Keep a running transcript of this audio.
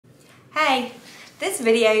Hey! This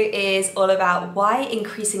video is all about why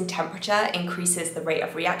increasing temperature increases the rate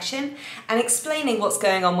of reaction and explaining what's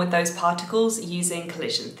going on with those particles using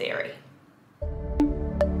collision theory.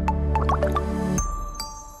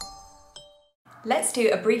 Let's do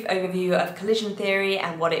a brief overview of collision theory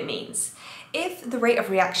and what it means. If the rate of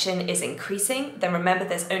reaction is increasing, then remember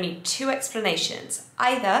there's only two explanations.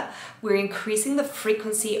 Either we're increasing the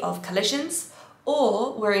frequency of collisions,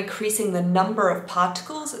 or we're increasing the number of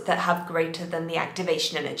particles that have greater than the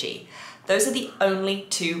activation energy. Those are the only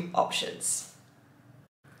two options.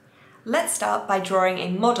 Let's start by drawing a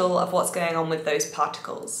model of what's going on with those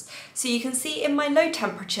particles. So you can see in my low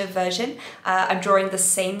temperature version, I'm drawing the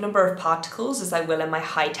same number of particles as I will in my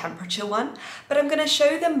high temperature one, but I'm going to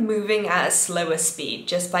show them moving at a slower speed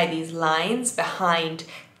just by these lines behind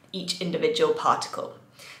each individual particle.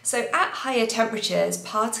 So at higher temperatures,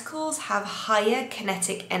 particles have higher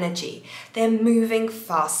kinetic energy. They're moving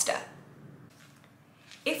faster.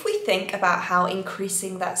 If we think about how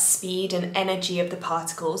increasing that speed and energy of the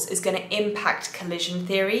particles is going to impact collision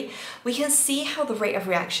theory, we can see how the rate of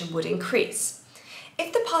reaction would increase.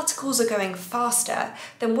 If the particles are going faster,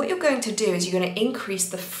 then what you're going to do is you're going to increase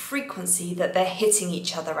the frequency that they're hitting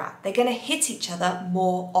each other at. They're going to hit each other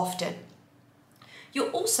more often.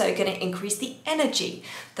 You're also going to increase the energy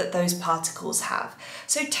that those particles have.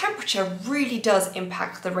 So temperature really does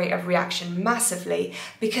impact the rate of reaction massively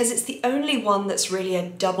because it's the only one that's really a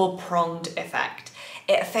double-pronged effect.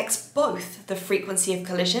 It affects both the frequency of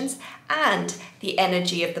collisions and the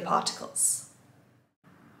energy of the particles.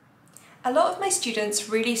 A lot of my students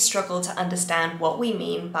really struggle to understand what we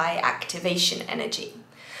mean by activation energy.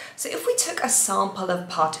 So if we took a sample of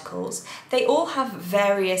particles, they all have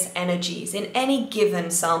various energies. In any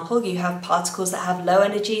given sample, you have particles that have low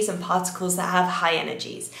energies and particles that have high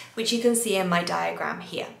energies, which you can see in my diagram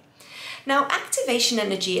here. Now, activation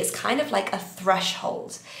energy is kind of like a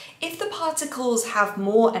threshold. If the particles have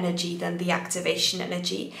more energy than the activation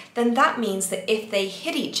energy, then that means that if they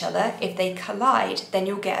hit each other, if they collide, then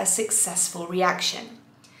you'll get a successful reaction.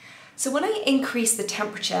 So when I increase the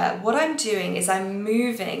temperature, what I'm doing is I'm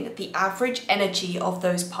moving the average energy of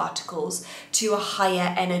those particles to a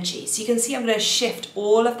higher energy. So you can see I'm going to shift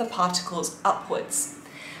all of the particles upwards.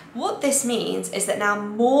 What this means is that now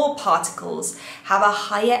more particles have a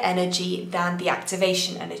higher energy than the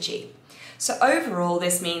activation energy. So overall,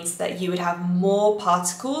 this means that you would have more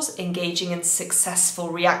particles engaging in successful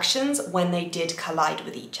reactions when they did collide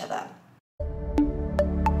with each other.